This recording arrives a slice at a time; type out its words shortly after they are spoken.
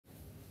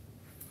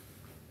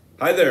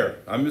Hi there,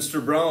 I'm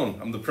Mr. Brown.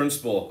 I'm the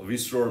principal of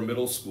East Aurora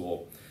Middle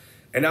School,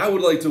 and I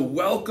would like to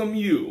welcome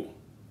you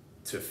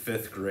to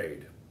 5th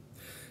grade.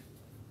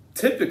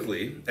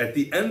 Typically, at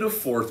the end of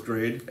 4th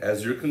grade,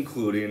 as you're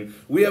concluding,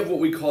 we have what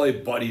we call a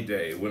buddy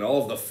day, when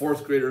all of the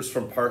 4th graders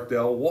from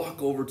Parkdale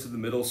walk over to the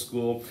middle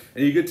school,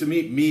 and you get to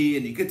meet me,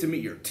 and you get to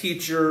meet your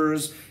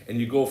teachers, and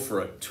you go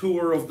for a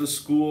tour of the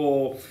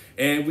school,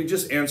 and we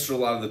just answer a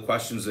lot of the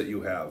questions that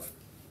you have.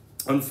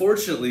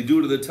 Unfortunately, due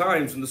to the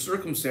times and the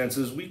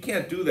circumstances, we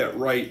can't do that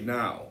right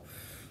now.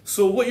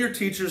 So what your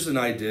teachers and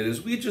I did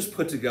is we just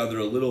put together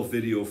a little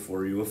video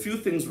for you, a few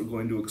things we're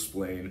going to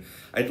explain.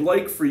 I'd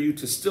like for you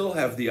to still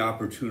have the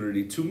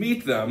opportunity to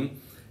meet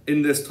them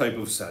in this type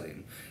of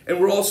setting. And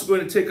we're also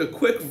going to take a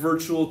quick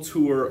virtual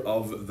tour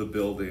of the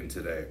building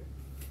today.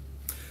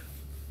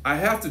 I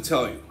have to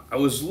tell you, I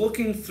was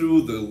looking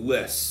through the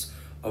lists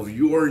of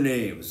your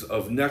names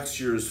of next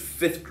year's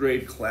 5th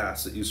grade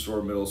class at East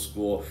Aurora Middle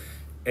School,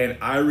 and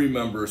I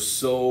remember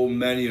so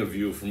many of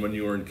you from when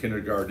you were in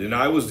kindergarten, and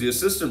I was the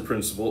assistant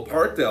principal at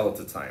Parkdale at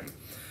the time.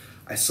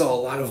 I saw a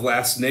lot of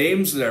last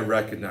names that I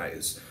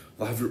recognize.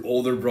 A lot of your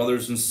older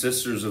brothers and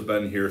sisters have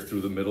been here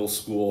through the middle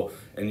school,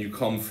 and you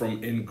come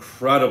from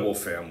incredible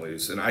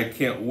families, and I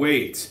can't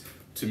wait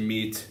to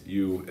meet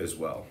you as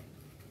well.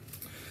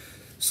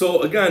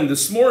 So again,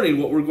 this morning,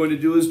 what we're going to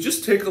do is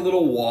just take a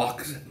little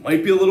walk. It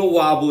might be a little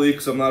wobbly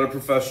because I'm not a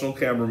professional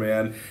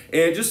cameraman,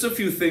 and just a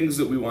few things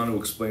that we want to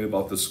explain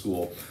about the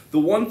school. The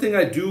one thing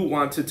I do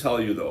want to tell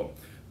you though,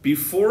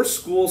 before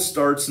school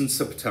starts in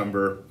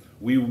September,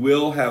 we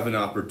will have an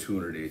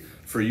opportunity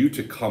for you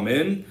to come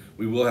in.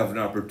 We will have an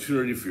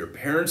opportunity for your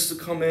parents to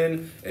come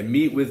in and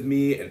meet with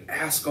me and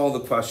ask all the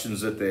questions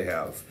that they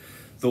have.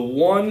 The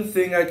one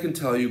thing I can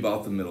tell you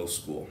about the middle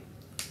school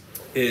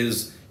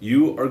is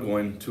you are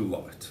going to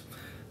love it.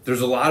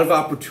 There's a lot of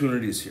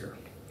opportunities here.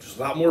 There's a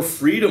lot more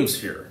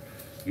freedoms here.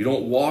 You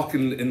don't walk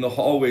in the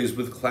hallways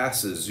with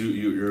classes.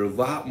 You're a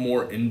lot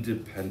more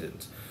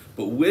independent.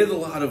 But with a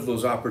lot of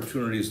those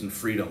opportunities and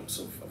freedoms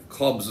of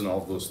clubs and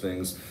all of those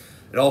things,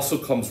 it also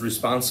comes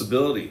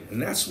responsibility.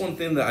 And that's one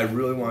thing that I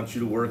really want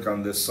you to work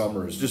on this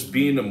summer, is just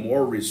being a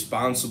more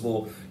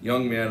responsible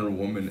young man or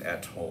woman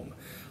at home.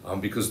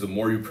 Because the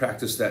more you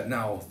practice that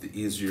now, the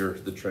easier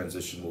the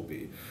transition will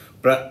be.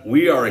 But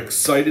we are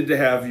excited to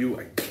have you.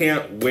 I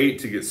can't wait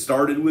to get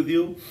started with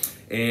you.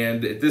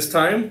 And at this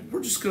time,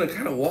 we're just gonna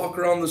kind of walk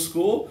around the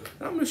school,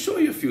 and I'm gonna show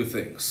you a few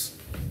things.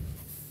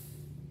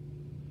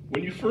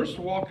 When you first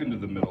walk into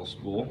the middle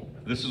school,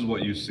 this is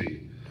what you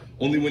see.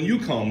 Only when you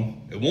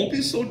come, it won't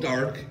be so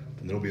dark,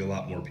 and there'll be a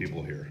lot more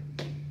people here.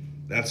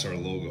 That's our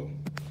logo.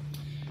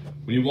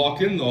 When you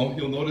walk in though,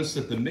 you'll notice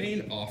that the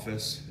main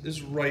office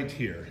is right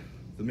here.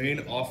 The main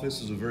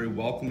office is a very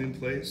welcoming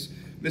place.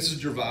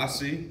 Mrs.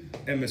 Gervasi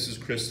and Mrs.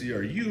 Christie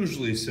are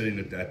usually sitting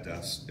at that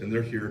desk, and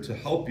they're here to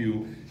help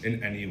you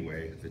in any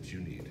way that you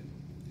need.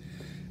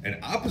 And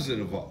opposite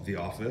of the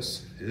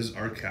office is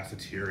our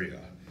cafeteria.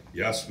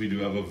 Yes, we do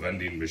have a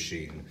vending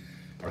machine.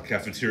 Our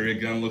cafeteria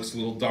again looks a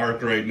little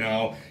dark right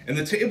now, and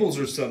the tables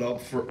are set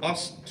up for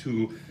us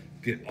to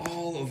get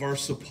all of our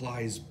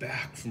supplies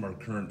back from our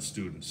current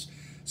students.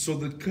 So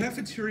the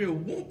cafeteria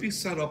won't be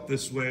set up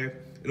this way.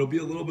 It'll be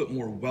a little bit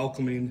more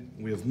welcoming.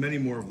 We have many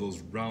more of those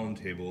round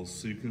tables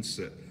so you can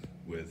sit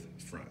with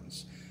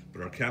friends.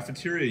 But our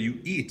cafeteria, you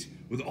eat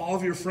with all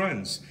of your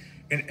friends.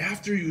 And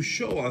after you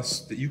show us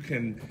that you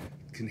can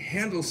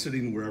handle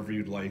sitting wherever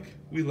you'd like,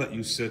 we let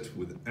you sit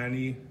with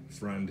any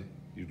friend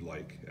you'd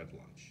like at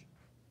lunch.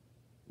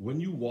 When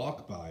you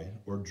walk by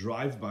or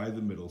drive by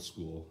the middle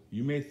school,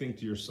 you may think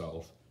to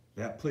yourself,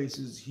 that place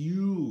is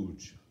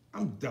huge.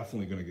 I'm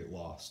definitely gonna get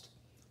lost.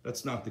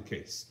 That's not the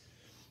case.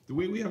 The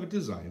way we have it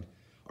designed,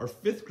 our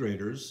 5th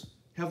graders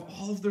have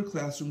all of their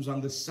classrooms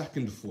on the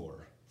 2nd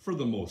floor, for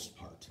the most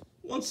part.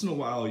 Once in a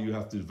while, you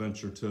have to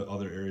venture to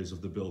other areas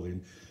of the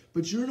building,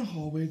 but you're in a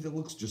hallway that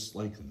looks just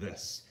like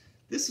this.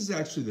 This is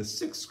actually the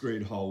 6th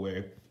grade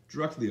hallway,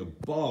 directly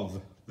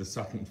above the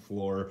 2nd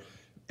floor.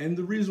 And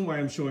the reason why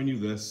I'm showing you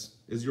this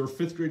is your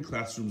 5th grade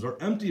classrooms are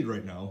emptied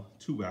right now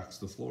to wax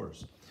the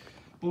floors.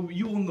 But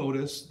you will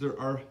notice there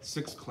are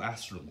 6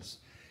 classrooms,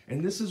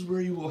 and this is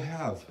where you will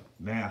have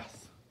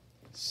math,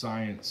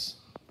 science,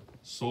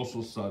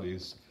 social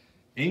studies,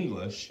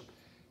 English,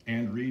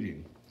 and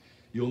reading.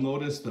 You'll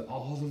notice that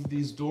all of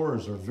these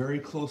doors are very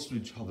close to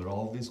each other,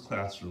 all of these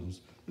classrooms.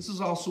 This is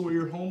also where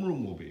your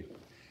homeroom will be.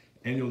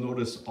 And you'll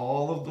notice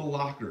all of the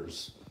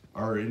lockers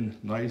are in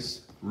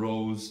nice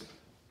rows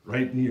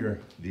right near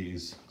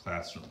these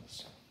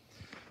classrooms.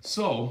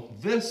 So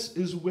this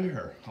is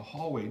where a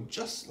hallway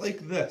just like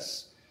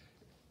this,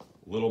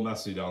 a little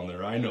messy down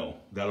there, I know.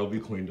 That'll be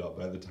cleaned up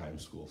by the time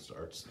school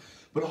starts.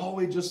 But a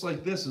hallway just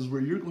like this is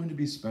where you're going to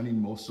be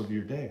spending most of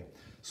your day.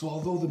 So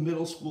although the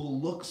middle school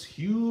looks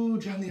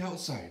huge on the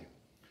outside,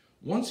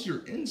 once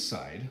you're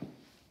inside,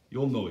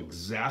 you'll know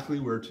exactly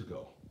where to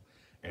go,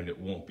 and it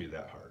won't be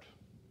that hard.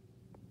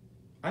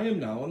 I am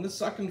now on the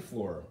 2nd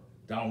floor.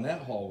 Down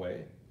that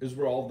hallway is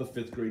where all the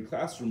 5th grade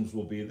classrooms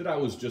will be that I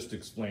was just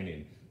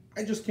explaining.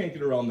 I just can't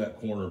get around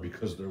that corner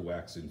because they're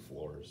waxing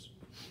floors.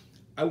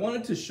 I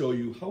wanted to show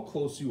you how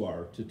close you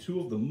are to two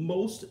of the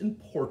most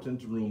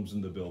important rooms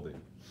in the building.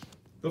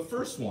 The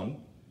first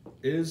one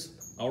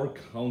is our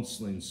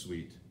counseling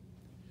suite.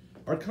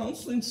 Our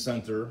counseling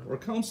center or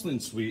counseling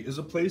suite is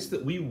a place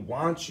that we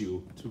want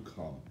you to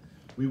come.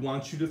 We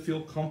want you to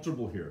feel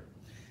comfortable here.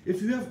 If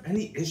you have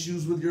any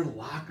issues with your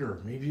locker,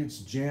 maybe it's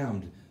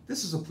jammed,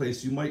 this is a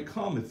place you might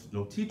come if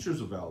no teacher's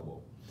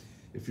available.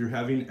 If you're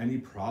having any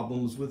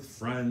problems with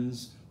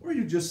friends, or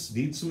you just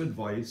need some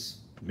advice,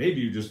 maybe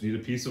you just need a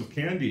piece of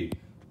candy,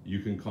 you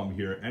can come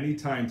here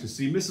anytime to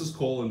see Mrs.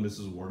 Cole and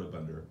Mrs.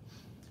 Wardabender.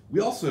 We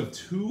also have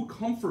two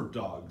comfort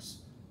dogs.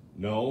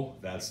 No,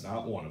 that's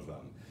not one of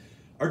them.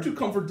 Our two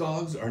comfort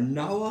dogs are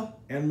Nala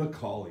and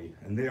Macaulay,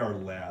 and they are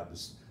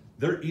labs.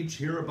 They're each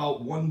here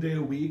about 1 day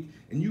a week,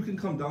 and you can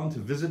come down to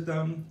visit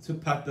them, to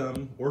pet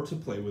them, or to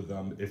play with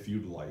them if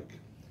you'd like.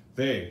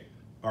 They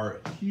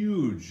are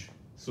huge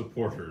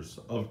supporters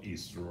of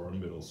East Aurora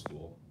Middle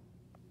School.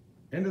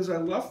 And as I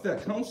left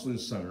that counseling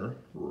center,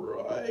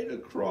 right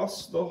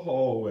across the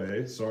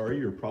hallway, sorry,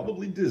 you're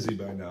probably dizzy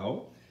by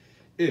now,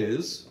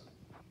 is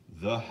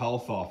the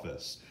health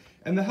office.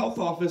 And the health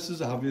office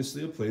is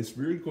obviously a place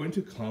where you're going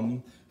to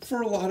come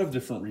for a lot of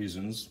different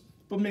reasons,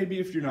 but maybe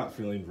if you're not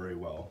feeling very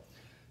well.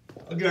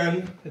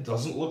 Again, it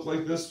doesn't look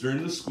like this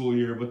during the school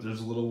year, but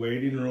there's a little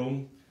waiting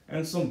room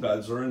and some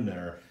beds are in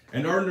there.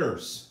 And our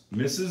nurse,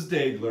 Mrs.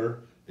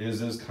 Dagler,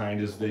 is as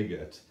kind as they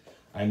get.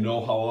 I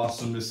know how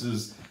awesome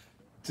Mrs.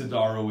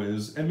 Tadaro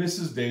is, and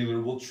Mrs.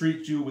 Dagler will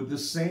treat you with the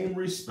same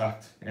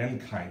respect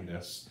and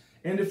kindness.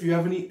 And if you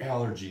have any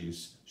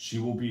allergies, she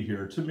will be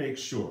here to make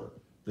sure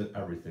that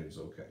everything's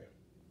okay.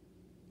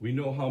 We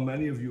know how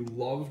many of you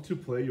love to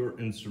play your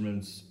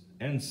instruments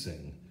and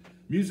sing.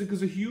 Music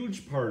is a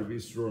huge part of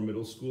East Aurora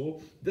Middle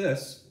School.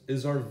 This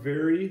is our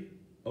very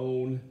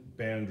own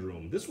band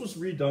room. This was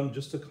redone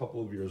just a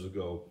couple of years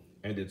ago,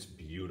 and it's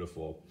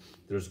beautiful.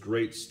 There's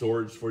great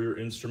storage for your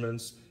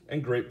instruments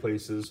and great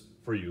places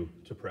for you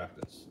to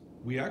practice.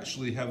 We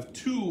actually have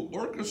two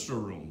orchestra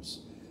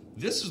rooms.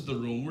 This is the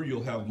room where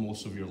you'll have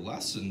most of your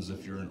lessons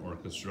if you're in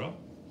orchestra.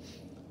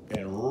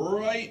 And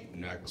right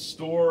next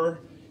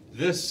door,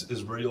 this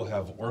is where you'll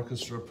have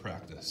orchestra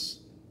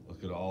practice.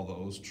 Look at all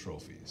those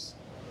trophies.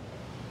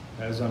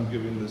 As I'm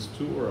giving this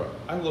tour,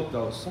 I looked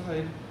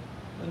outside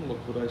and look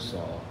what I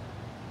saw.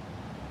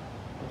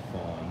 A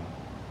fawn.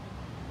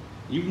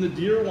 Even the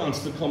deer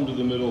wants to come to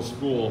the middle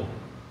school.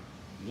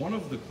 One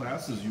of the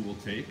classes you will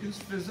take is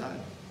phys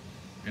ed.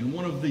 And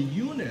one of the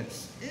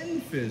units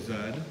in phys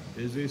ed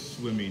is a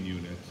swimming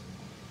unit.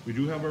 We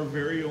do have our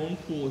very own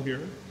pool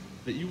here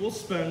that you will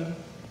spend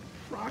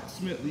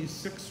approximately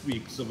 6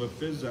 weeks of a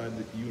phys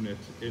ed unit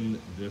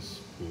in this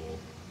pool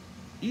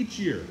each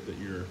year that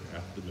you're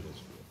at the middle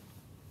school.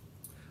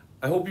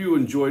 I hope you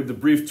enjoyed the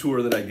brief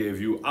tour that I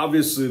gave you.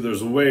 Obviously,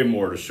 there's way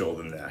more to show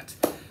than that.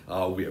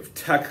 We have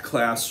tech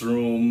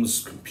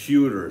classrooms,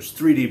 computers,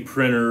 3D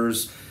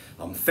printers,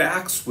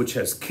 fax, which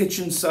has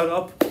kitchen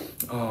setup.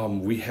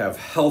 We have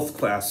health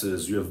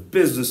classes, you have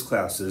business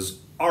classes,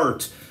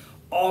 art,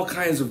 all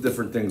kinds of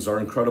different things, our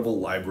incredible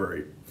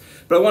library.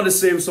 But I wanted to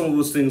save some of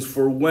those things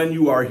for when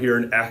you are here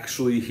and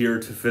actually here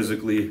to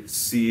physically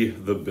see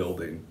the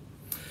building.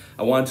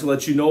 I wanted to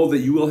let you know that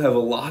you will have a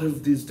lot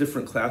of these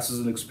different classes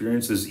and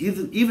experiences,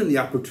 even the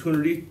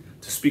opportunity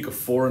to speak a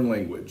foreign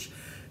language.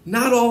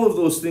 Not all of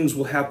those things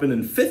will happen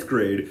in 5th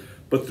grade,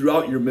 but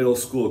throughout your middle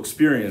school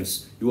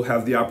experience, you will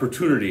have the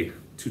opportunity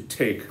to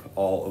take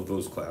all of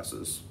those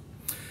classes.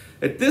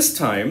 At this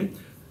time,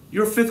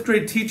 your 5th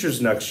grade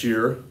teachers next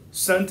year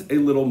sent a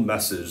little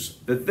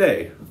message that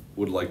they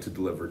would like to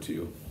deliver to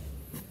you.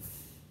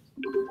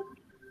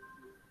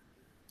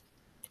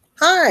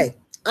 Hi,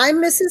 I'm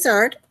Mrs.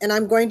 Arndt, and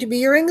I'm going to be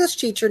your English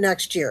teacher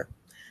next year.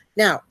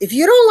 Now, if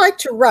you don't like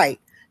to write,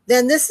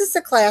 then this is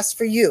the class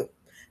for you,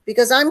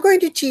 because I'm going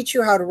to teach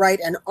you how to write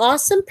an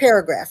awesome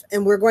paragraph,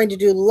 and we're going to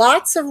do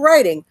lots of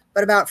writing,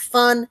 but about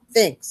fun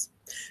things.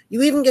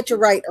 You even get to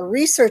write a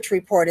research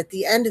report at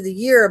the end of the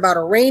year about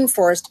a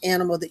rainforest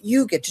animal that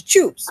you get to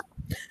choose.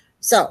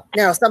 So,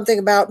 now something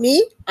about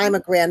me. I'm a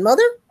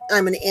grandmother.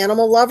 I'm an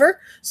animal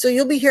lover, so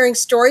you'll be hearing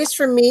stories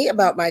from me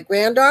about my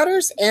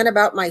granddaughters and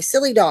about my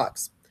silly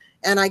dogs.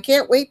 And I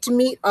can't wait to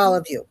meet all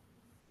of you.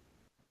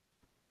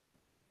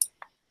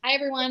 Hi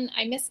everyone,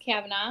 I'm Miss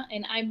Kavanaugh,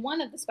 and I'm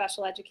one of the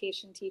special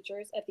education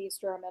teachers at the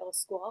East Aurora Middle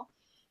School.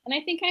 And I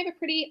think I have a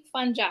pretty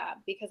fun job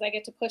because I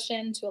get to push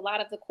into a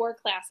lot of the core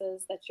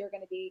classes that you're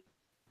going to be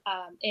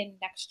in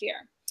next year.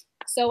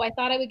 So I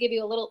thought I would give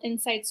you a little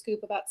inside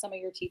scoop about some of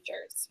your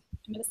teachers.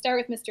 I'm going to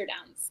start with Mr.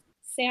 Downs.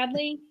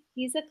 Sadly,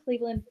 he's a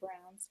Cleveland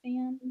Browns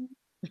fan.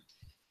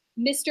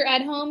 Mr.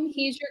 Edholm,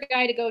 he's your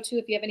guy to go to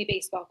if you have any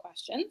baseball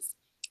questions.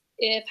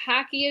 If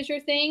hockey is your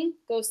thing,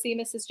 go see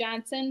Mrs.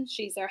 Johnson.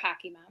 She's our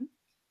hockey mom.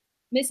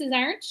 Mrs.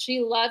 Arndt, she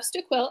loves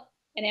to quilt,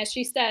 and as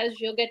she says,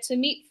 you'll get to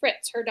meet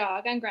Fritz, her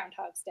dog, on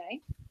Groundhog's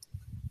Day.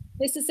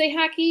 Mrs. Say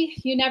Hockey,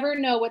 you never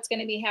know what's going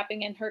to be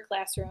happening in her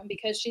classroom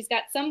because she's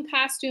got some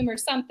costume or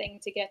something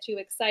to get you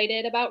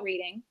excited about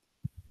reading.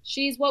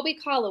 She's what we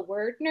call a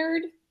word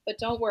nerd, but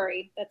don't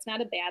worry, that's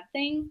not a bad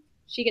thing.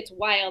 She gets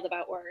wild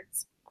about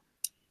words.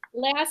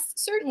 Last,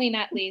 certainly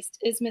not least,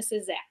 is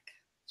Mrs. Zach.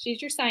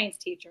 She's your science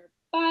teacher,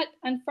 but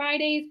on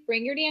Fridays,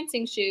 bring your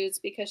dancing shoes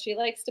because she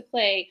likes to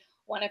play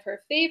one of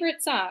her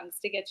favorite songs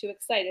to get you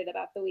excited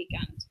about the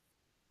weekend.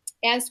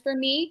 As for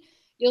me,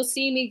 you'll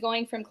see me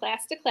going from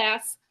class to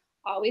class,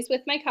 always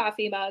with my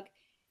coffee mug,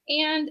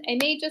 and I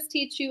may just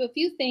teach you a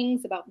few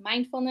things about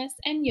mindfulness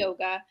and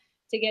yoga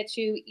to get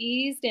you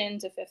eased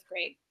into 5th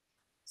grade.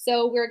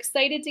 So we're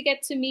excited to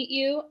get to meet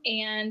you,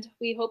 and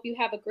we hope you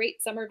have a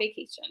great summer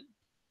vacation.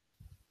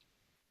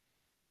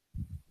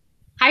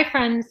 Hi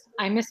friends,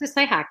 I'm Mrs.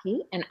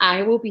 Saihaki, and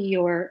I will be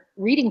your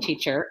reading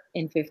teacher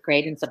in 5th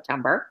grade in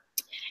September.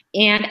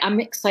 And I'm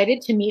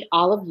excited to meet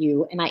all of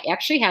you, and I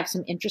actually have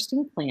some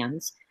interesting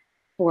plans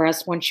for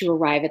us once you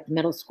arrive at the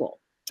middle school.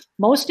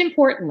 Most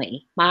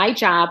importantly, my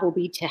job will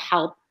be to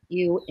help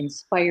you,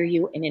 inspire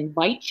you, and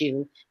invite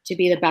you to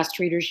be the best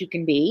readers you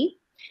can be.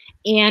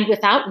 And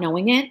without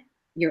knowing it,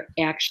 you're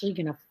actually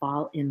going to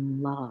fall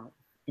in love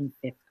in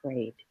 5th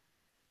grade.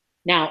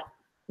 Now,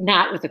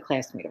 not with a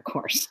classmate, of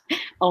course.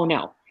 Oh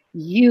no,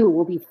 you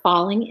will be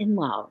falling in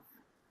love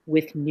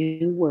with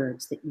new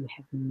words that you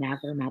have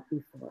never met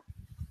before.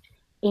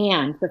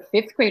 And the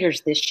 5th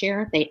graders this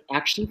year, they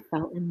actually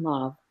fell in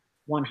love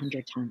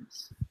 100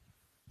 times.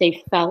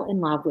 They fell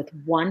in love with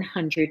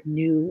 100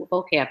 new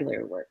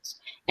vocabulary words.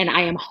 And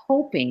I am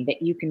hoping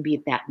that you can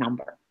beat that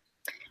number.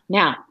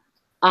 Now,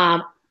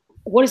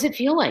 what does it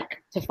feel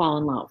like to fall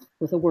in love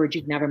with a word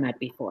you've never met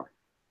before?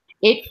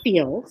 It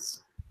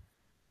feels,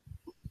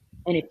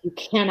 and if you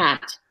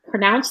cannot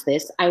pronounce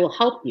this, I will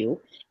help you.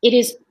 It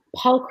is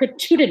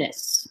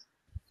pulchritudinous.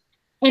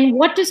 And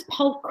what does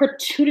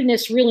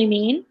pulchritudinous really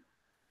mean?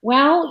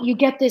 Well, you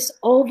get this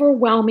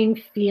overwhelming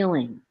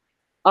feeling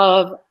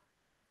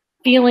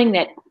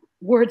that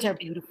words are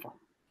beautiful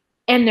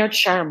and they're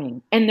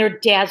charming and they're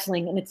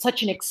dazzling and it's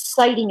such an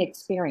exciting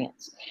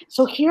experience.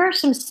 So here are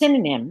some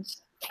synonyms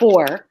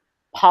for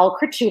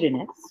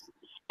pulchritudinous,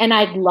 and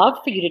I'd love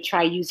for you to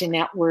try using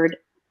that word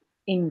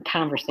in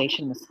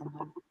conversation with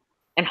someone,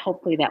 and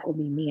hopefully that will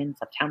be me in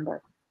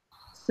September.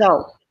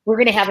 So we're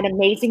going to have an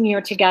amazing year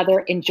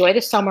together. Enjoy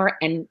the summer,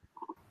 and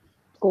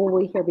school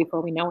will be here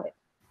before we know it.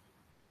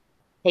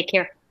 Take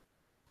care.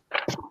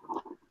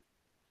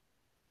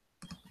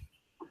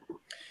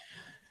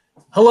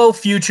 Hello,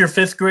 future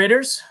 5th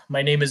graders.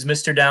 My name is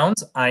Mr.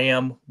 Downs. I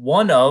am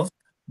one of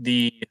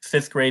the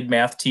 5th grade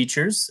math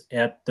teachers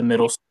at the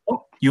middle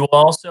school. You will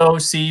also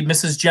see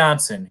Mrs.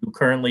 Johnson, who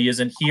currently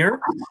isn't here.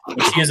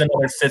 She is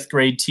another 5th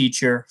grade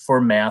teacher for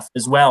math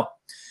as well.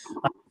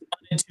 I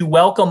wanted to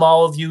welcome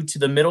all of you to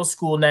the middle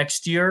school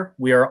next year.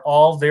 We are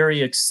all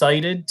very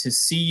excited to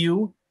see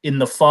you in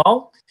the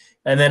fall.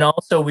 And then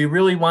also, we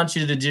really want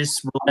you to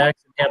just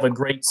relax and have a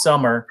great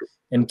summer,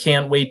 and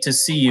can't wait to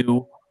see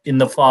you in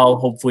the fall,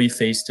 hopefully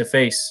face to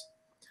face.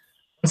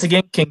 Once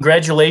again,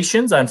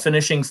 congratulations on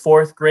finishing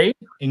 4th grade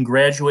and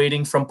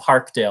graduating from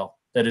Parkdale.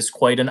 That is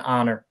quite an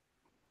honor.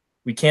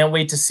 We can't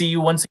wait to see you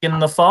once again in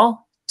the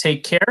fall.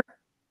 Take care.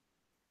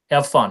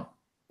 Have fun.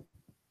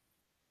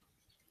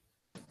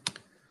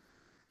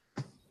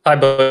 Hi,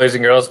 boys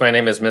and girls. My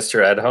name is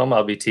Mr. Edholm.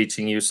 I'll be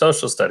teaching you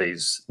social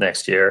studies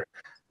next year.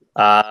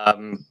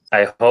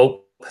 I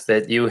hope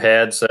that you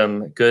had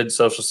some good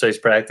social studies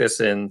practice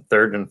in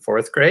 3rd and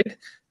 4th grade,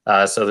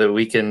 so that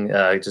we can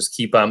just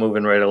keep on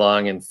moving right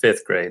along in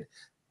 5th grade.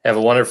 Have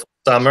a wonderful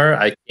summer.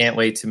 I can't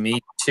wait to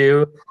meet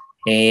you.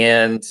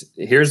 And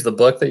here's the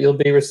book that you'll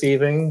be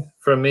receiving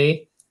from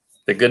me.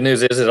 The good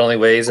news is it only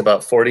weighs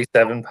about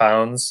 47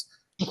 pounds.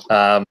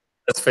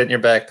 It's fit in your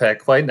backpack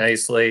quite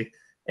nicely.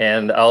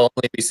 And I'll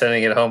only be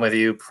sending it home with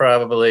you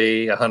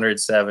probably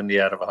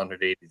 170 out of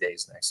 180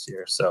 days next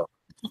year. So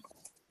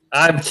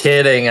I'm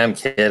kidding. I'm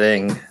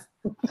kidding.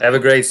 Have a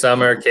great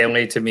summer. Can't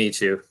wait to meet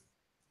you.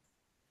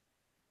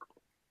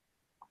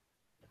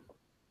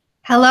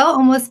 Hello,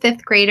 almost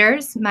 5th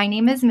graders. My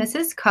name is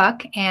Mrs.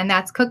 Cook, and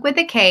that's Cook with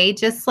a K,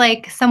 just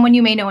like someone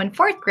you may know in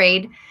 4th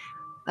grade,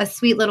 a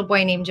sweet little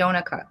boy named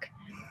Jonah Cook.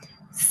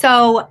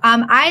 So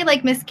I,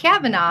 like Miss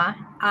Kavanaugh,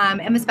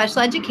 am a special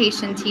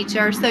education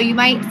teacher, so you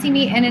might see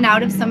me in and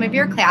out of some of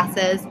your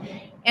classes,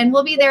 and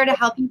we'll be there to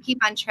help you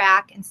keep on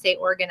track and stay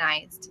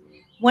organized.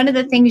 One of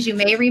the things you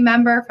may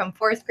remember from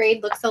 4th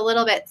grade looks a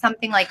little bit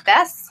something like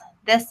this.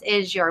 This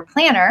is your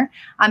planner.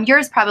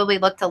 Yours probably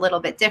looked a little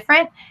bit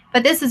different,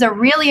 but this is a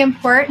really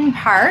important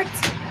part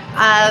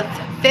of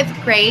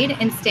 5th grade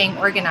and staying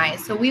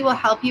organized. So we will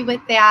help you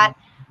with that.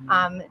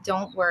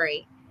 Don't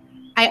worry.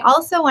 I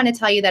also want to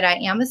tell you that I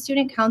am a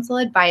student council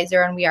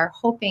advisor, and we are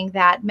hoping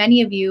that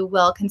many of you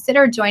will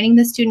consider joining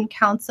the student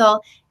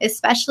council,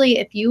 especially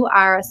if you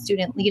are a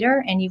student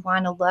leader and you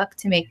want to look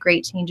to make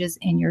great changes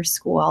in your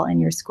school and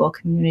your school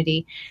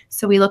community.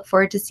 So we look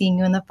forward to seeing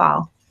you in the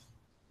fall.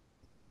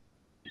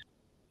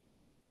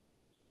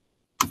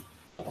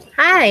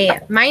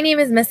 Hi, my name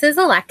is Mrs.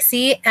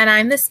 Alexi, and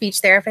I'm the speech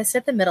therapist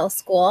at the middle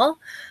school.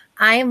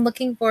 I am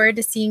looking forward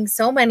to seeing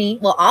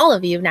all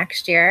of you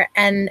next year,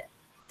 and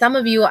Some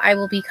of you, I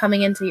will be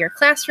coming into your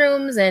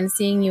classrooms and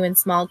seeing you in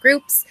small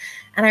groups,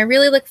 and I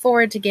really look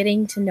forward to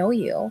getting to know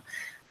you.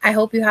 I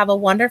hope you have a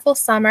wonderful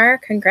summer.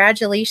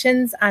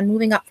 Congratulations on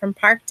moving up from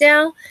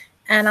Parkdale,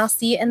 and I'll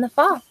see you in the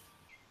fall.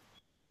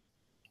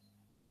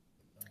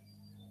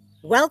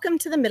 Welcome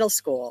to the middle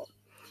school.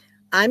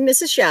 I'm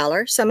Mrs.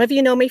 Schaller. Some of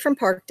you know me from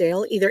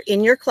Parkdale, either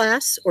in your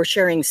class or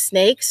sharing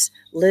snakes,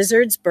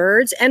 lizards,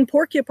 birds, and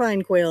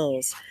porcupine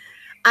quills.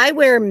 I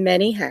wear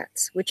many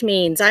hats, which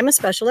means I'm a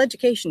special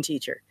education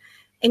teacher,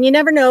 and you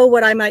never know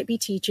what I might be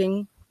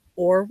teaching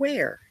or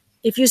where.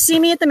 If you see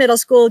me at the middle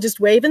school, just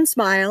wave and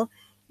smile.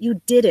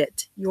 You did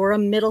it. You're a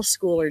middle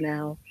schooler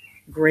now.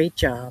 Great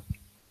job.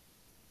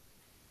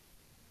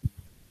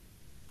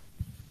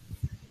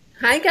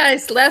 Hi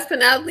guys, last but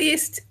not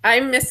least,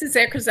 I'm Mrs.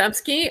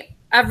 Zakrzewski.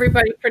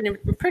 Everybody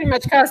pretty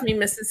much calls me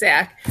Mrs.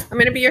 Zach. I'm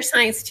going to be your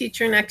science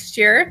teacher next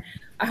year.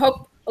 I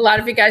hope a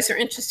lot of you guys are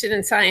interested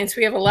in science.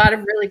 We have a lot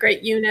of really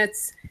great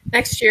units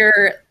next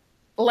year,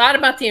 a lot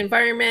about the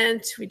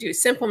environment. We do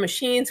simple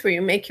machines where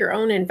you make your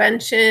own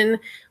invention.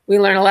 We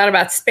learn a lot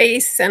about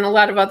space and a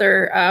lot of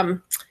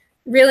other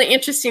really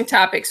interesting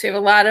topics. We have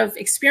a lot of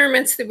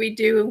experiments that we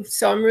do.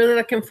 So I'm really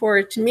looking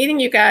forward to meeting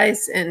you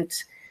guys. And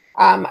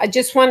I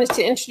just wanted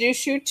to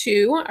introduce you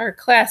to our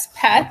class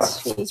pet,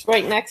 who's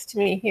right next to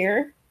me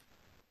here.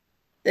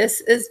 This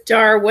is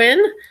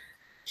Darwin.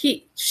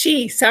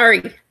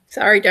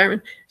 Sorry,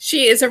 Darwin.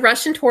 She is a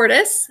Russian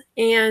tortoise,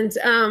 and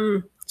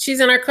she's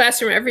in our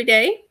classroom every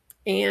day,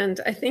 and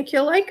I think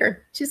you'll like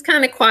her. She's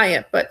kind of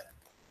quiet, but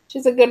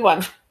she's a good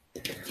one.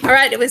 All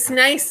right, it was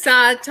nice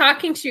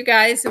talking to you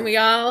guys, and we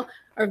all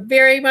are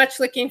very much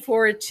looking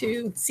forward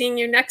to seeing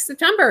you next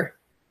September.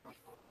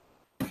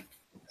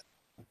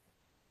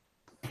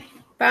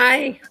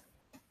 Bye.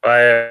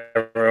 Bye,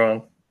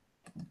 everyone.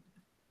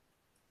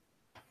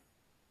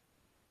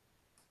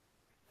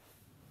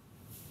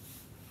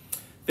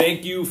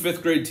 Thank you,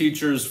 fifth grade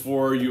teachers,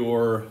 for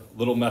your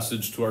little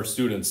message to our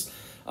students.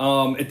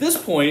 At this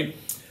point,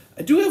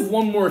 I do have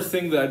one more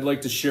thing that I'd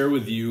like to share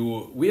with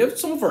you. We have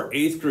some of our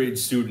 8th grade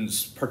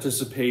students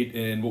participate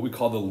in what we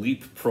call the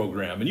LEAP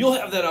program, and you'll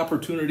have that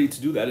opportunity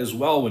to do that as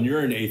well when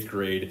you're in 8th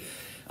grade.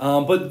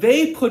 But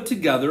they put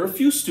together a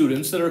few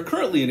students that are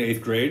currently in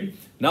 8th grade,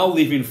 now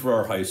leaving for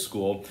our high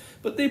school,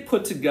 but they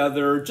put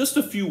together just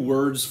a few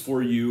words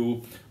for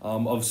you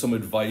of some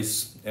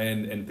advice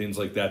and things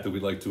like that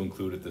we'd like to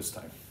include at this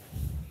time.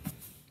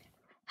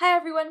 Hi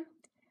everyone,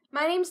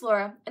 my name's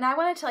Laura, and I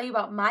want to tell you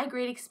about my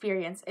great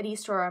experience at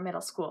East Aurora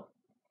Middle School.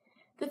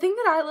 The thing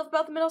that I love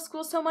about the middle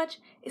school so much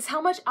is how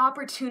much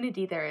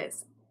opportunity there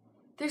is.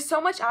 There's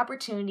so much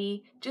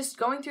opportunity just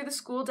going through the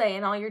school day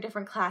in all your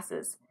different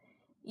classes.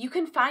 You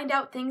can find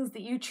out things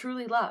that you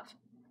truly love.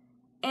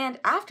 And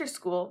after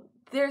school,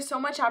 there's so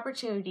much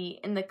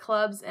opportunity in the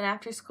clubs and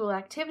after school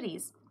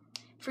activities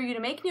for you to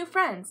make new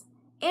friends,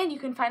 and you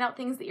can find out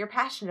things that you're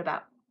passionate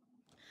about.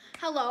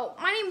 Hello,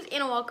 my name is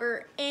Anna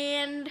Walker,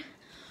 and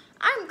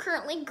I'm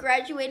currently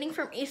graduating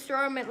from East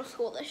Aurora Middle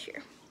School this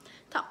year.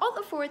 To all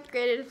the 4th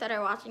graders that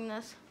are watching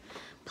this,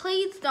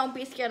 please don't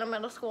be scared of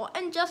middle school.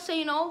 And just so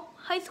you know,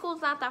 high school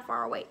is not that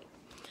far away.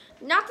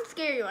 Not to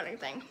scare you or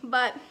anything,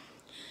 but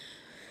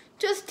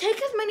just take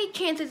as many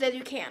chances as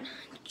you can.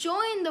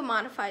 Join the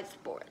modified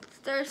sports.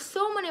 There are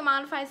so many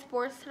modified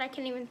sports that I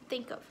can't even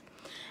think of.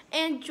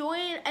 And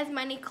join as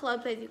many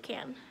clubs as you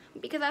can,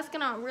 because that's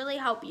going to really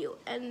help you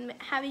and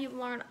have you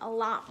learn a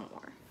lot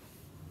more.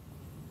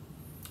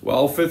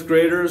 Well, 5th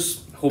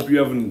graders, hope you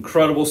have an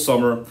incredible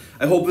summer.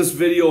 I hope this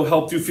video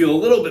helped you feel a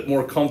little bit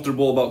more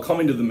comfortable about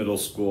coming to the middle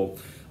school.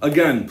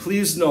 Again,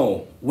 please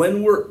know,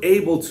 when we're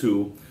able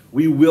to,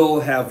 we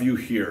will have you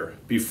here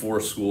before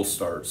school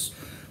starts.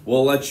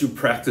 We'll let you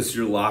practice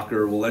your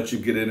locker, we'll let you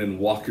get in and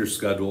walk your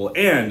schedule,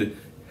 and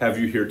have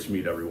you here to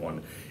meet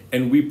everyone.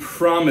 And we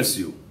promise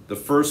you, the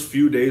first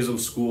few days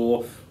of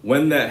school,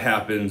 when that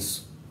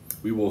happens,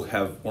 we will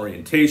have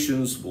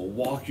orientations, we'll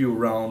walk you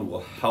around,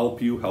 we'll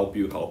help you.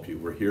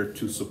 We're here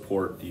to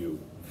support you.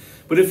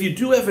 But if you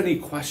do have any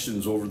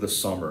questions over the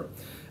summer,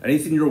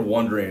 anything you're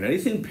wondering,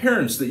 anything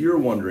parents that you're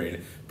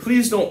wondering,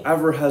 please don't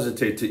ever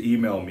hesitate to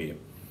email me.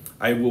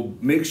 I will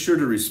make sure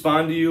to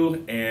respond to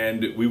you,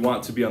 and we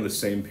want to be on the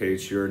same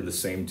page here and the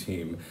same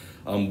team.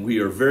 We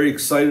are very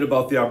excited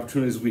about the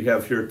opportunities we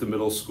have here at the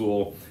middle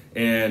school,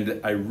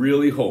 and I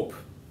really hope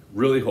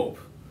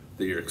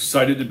that you're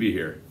excited to be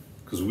here,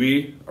 because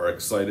we are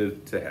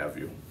excited to have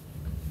you.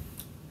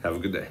 Have a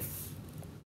good day.